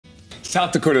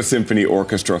South Dakota Symphony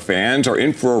Orchestra fans are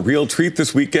in for a real treat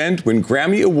this weekend when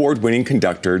Grammy Award-winning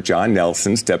conductor John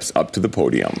Nelson steps up to the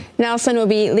podium. Nelson will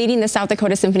be leading the South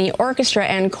Dakota Symphony Orchestra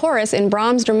and chorus in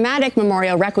Brahms' dramatic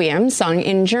memorial Requiem, sung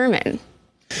in German.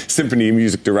 Symphony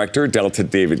music director Delta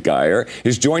David Geyer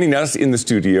is joining us in the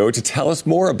studio to tell us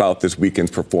more about this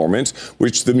weekend's performance,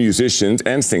 which the musicians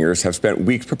and singers have spent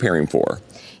weeks preparing for.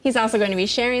 He's also going to be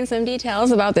sharing some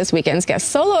details about this weekend's guest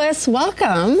soloists.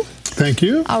 Welcome. Thank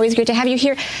you. Always great to have you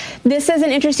here. This is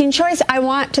an interesting choice. I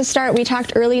want to start, we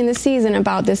talked early in the season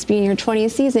about this being your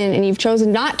 20th season, and you've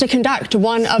chosen not to conduct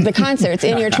one of the concerts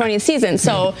in your 20th season.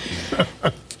 So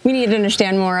we need to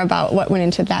understand more about what went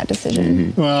into that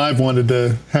decision. Well, I've wanted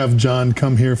to have John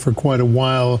come here for quite a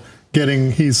while.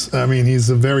 He's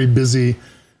a very busy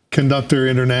conductor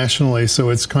internationally, so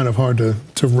it's kind of hard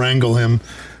to wrangle him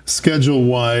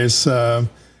schedule-wise.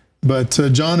 But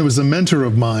John was a mentor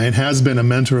of mine, has been a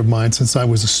mentor of mine since I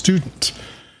was a student.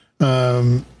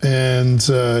 And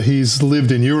he's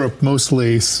lived in Europe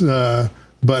mostly,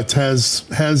 but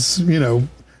has you know,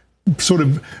 sort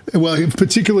of, well,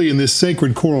 particularly in this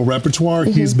sacred choral repertoire,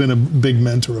 he's been a big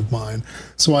mentor of mine.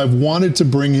 So I've wanted to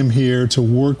bring him here to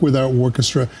work with our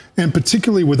orchestra, and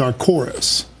particularly with our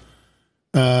chorus.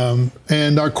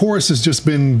 And our chorus has just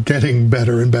been getting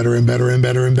better and better and better and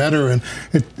better and better. And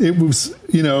it was,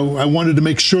 you know, I wanted to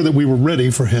make sure that we were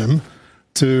ready for him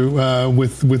to,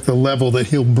 with the level that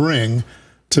he'll bring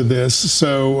to this.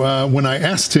 So when I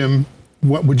asked him,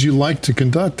 what would you like to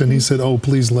conduct? And he said, oh,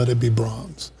 please let it be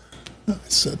Brahms. I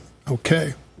said,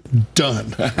 okay,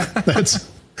 done.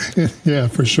 That's, yeah,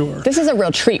 for sure. This is a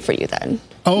real treat for you then.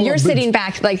 Oh, you're sitting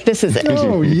back like this is it.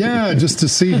 Oh, yeah, just to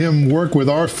see him work with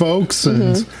our folks.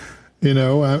 And, you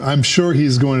know, I'm sure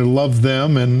he's going to love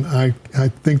them, and I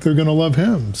think they're going to love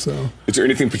him. So, is there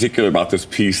anything particular about this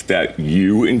piece that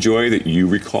you enjoy, that you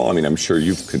recall? I mean, I'm sure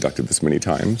you've conducted this many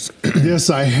times. Yes,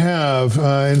 I have.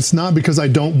 And it's not because I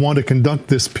don't want to conduct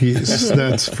this piece,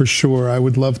 that's for sure. I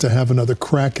would love to have another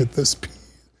crack at this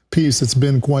piece. It's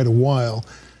been quite a while.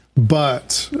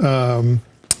 But,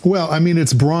 well, I mean,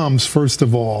 it's Brahms, first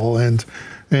of all, and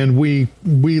we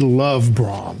love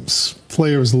Brahms.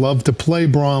 Players love to play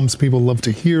Brahms. People love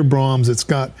to hear Brahms. It's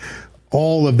got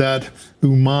all of that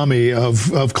umami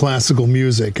of classical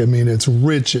music. I mean, it's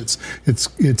rich.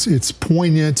 It's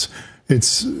poignant.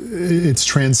 It's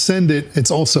transcendent.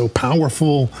 It's also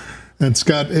powerful. It's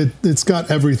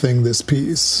got everything, this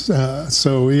piece.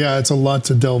 So yeah, it's a lot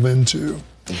to delve into.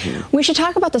 We should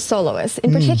talk about the soloists.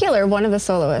 In particular, one of the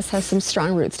soloists has some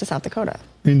strong roots to South Dakota.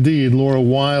 Indeed. Laura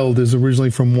Wild is originally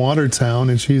from Watertown,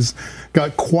 and she's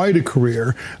got quite a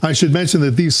career. I should mention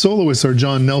that these soloists are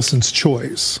John Nelson's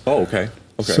choice. Oh, okay.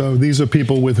 Okay. So these are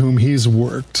people with whom he's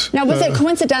worked. Now, was it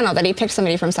coincidental that he picked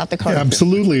somebody from South Dakota?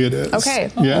 Absolutely it is.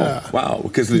 Okay. Yeah. Oh, wow.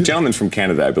 Because the gentleman's from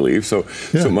Canada, I believe. So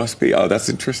it must be. Oh, that's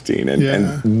interesting.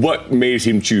 And what made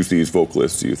him choose these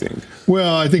vocalists, do you think?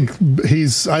 Well, I think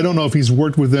I don't know if he's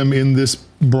worked with them in this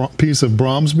piece of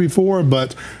Brahms before,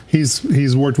 but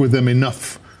he's worked with them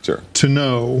enough to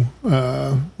know.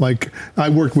 Like, I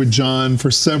worked with John for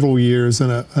several years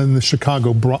in the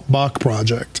Chicago Bach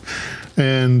project.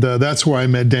 And that's where I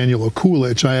met Daniel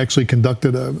Okulich. I actually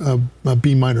conducted a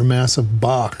B minor mass of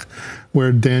Bach,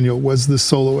 where Daniel was the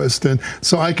soloist. And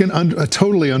so I can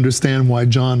totally understand why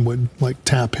John would like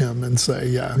tap him and say,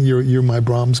 yeah, you're my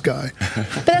Brahms guy.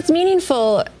 But that's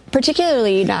meaningful,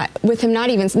 particularly with him not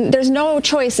even, there's no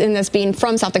choice in this being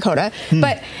from South Dakota,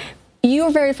 but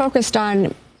you're very focused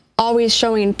on always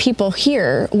showing people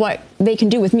here what they can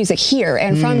do with music here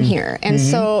and from here. And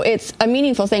so it's a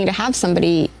meaningful thing to have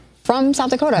somebody from South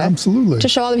Dakota. Absolutely. To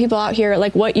show other people out here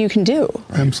like what you can do.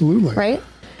 Absolutely. Right?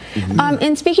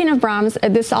 And speaking of Brahms,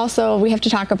 this also, we have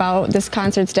to talk about this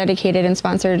concert's dedicated and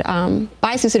sponsored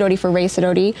by Sue Sidoti for Ray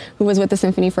Sidoti, who was with the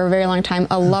symphony for a very long time,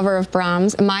 a lover of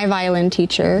Brahms, my violin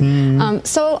teacher.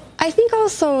 So I think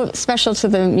also special to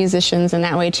the musicians in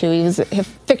that way too. He was a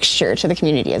fixture to the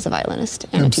community as a violinist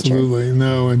and a teacher. Absolutely.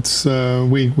 No, it's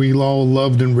we all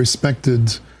loved and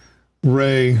respected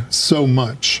Ray so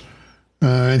much.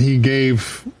 And he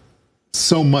gave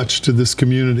so much to this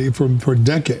community for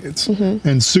decades.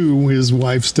 And Sue, his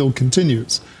wife, still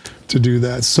continues to do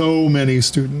that. So many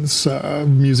students,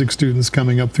 music students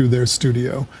coming up through their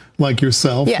studio, like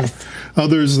yourself. Yes.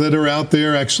 Others that are out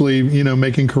there actually, you know,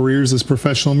 making careers as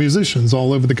professional musicians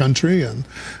all over the country. And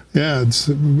yeah,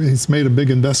 it's made a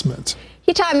big investment.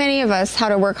 He taught many of us how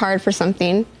to work hard for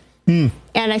something.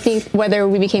 And I think whether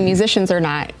we became musicians or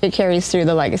not, it carries through,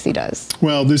 the legacy does.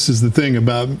 Well, this is the thing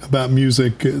about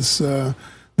music is that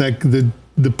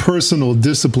the personal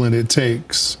discipline it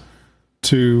takes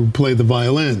to play the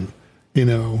violin You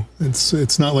know,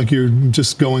 it's not like you're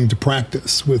just going to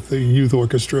practice with the youth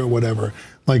orchestra or whatever.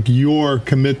 Like your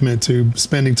commitment to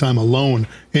spending time alone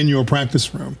in your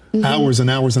practice room, hours and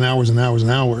hours and hours and hours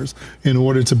and hours, in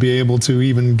order to be able to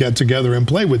even get together and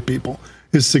play with people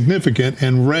is significant.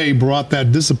 And Ray brought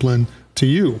that discipline to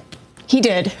you. He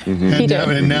did. He did.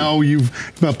 And now you've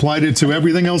applied it to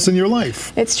everything else in your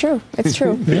life. It's true. It's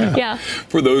true. Yeah.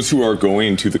 For those who are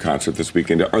going to the concert this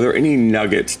weekend, are there any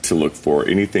nuggets to look for?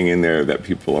 Anything in there that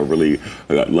people are really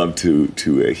love to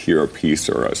hear a piece,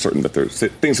 or certain that there's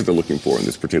things that they're looking for in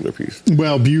this particular piece?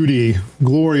 Well, beauty,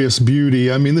 glorious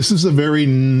beauty. I mean, this is a very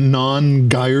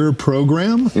non-Geyer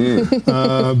program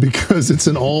because it's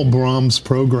an all Brahms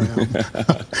program.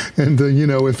 And you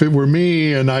know, if it were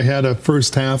me and I had a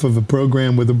first half of a program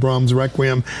with the Brahms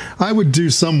Requiem, I would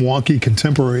do some wonky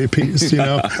contemporary piece. You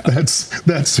know,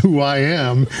 that's who I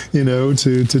am. You know,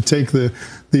 to take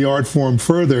the art form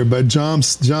further. But John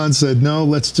said, no,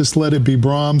 let's just let it be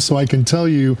Brahms. So I can tell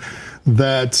you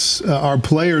that our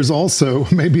players also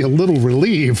may be a little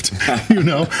relieved, you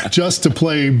know, just to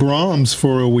play Brahms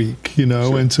for a week, you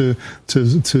know, and to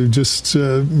just,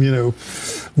 you know,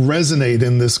 resonate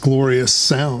in this glorious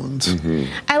sound.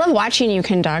 I love watching you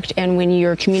conduct, and when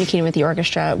you're communicating with the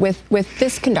orchestra. With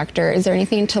this conductor, is there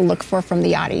anything to look for from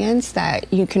the audience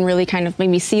that you can really kind of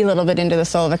maybe see a little bit into the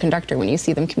soul of a conductor when you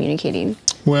see them communicating?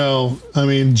 Well, I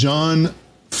mean, John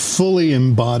fully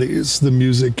embodies the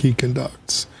music he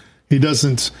conducts. He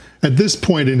doesn't, at this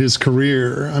point in his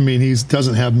career, I mean, he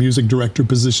doesn't have music director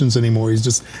positions anymore. He's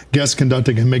just guest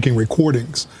conducting and making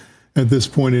recordings at this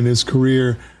point in his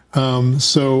career.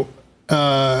 So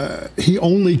he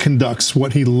only conducts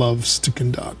what he loves to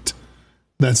conduct.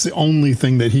 That's the only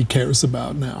thing that he cares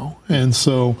about now. And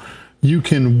so you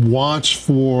can watch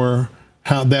for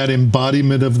how that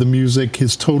embodiment of the music,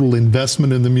 his total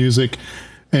investment in the music,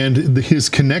 and his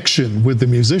connection with the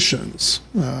musicians,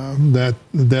 that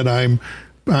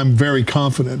I'm very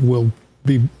confident will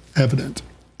be evident.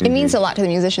 It means a lot to the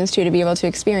musicians too to be able to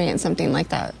experience something like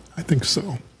that. I think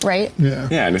so. Right? Yeah.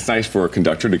 Yeah, and it's nice for a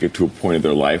conductor to get to a point in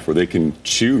their life where they can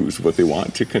choose what they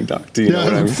want to conduct. You know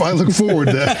what I mean? I look forward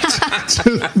to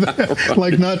that.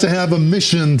 Like, not to have a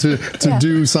mission to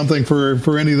do something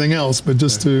for anything else, but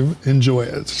just to enjoy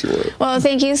it. Sure. Well,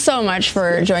 thank you so much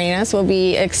for joining us. We'll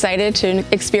be excited to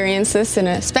experience this in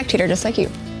a spectator just like you.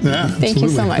 Yeah, Thank you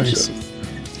so much. Thanks.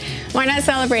 Why not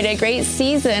celebrate a great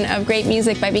season of great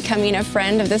music by becoming a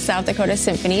friend of the South Dakota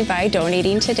Symphony by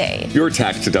donating today? Your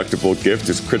tax-deductible gift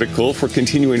is critical for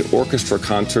continuing orchestra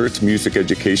concerts, music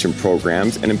education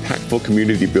programs, and impactful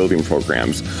community building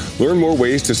programs. Learn more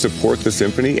ways to support the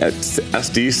symphony at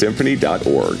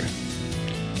sdsymphony.org.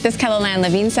 This KELOLAND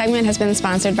Living segment has been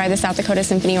sponsored by the South Dakota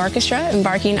Symphony Orchestra,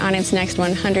 embarking on its next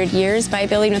 100 years by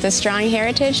building with a strong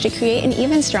heritage to create an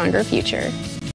even stronger future.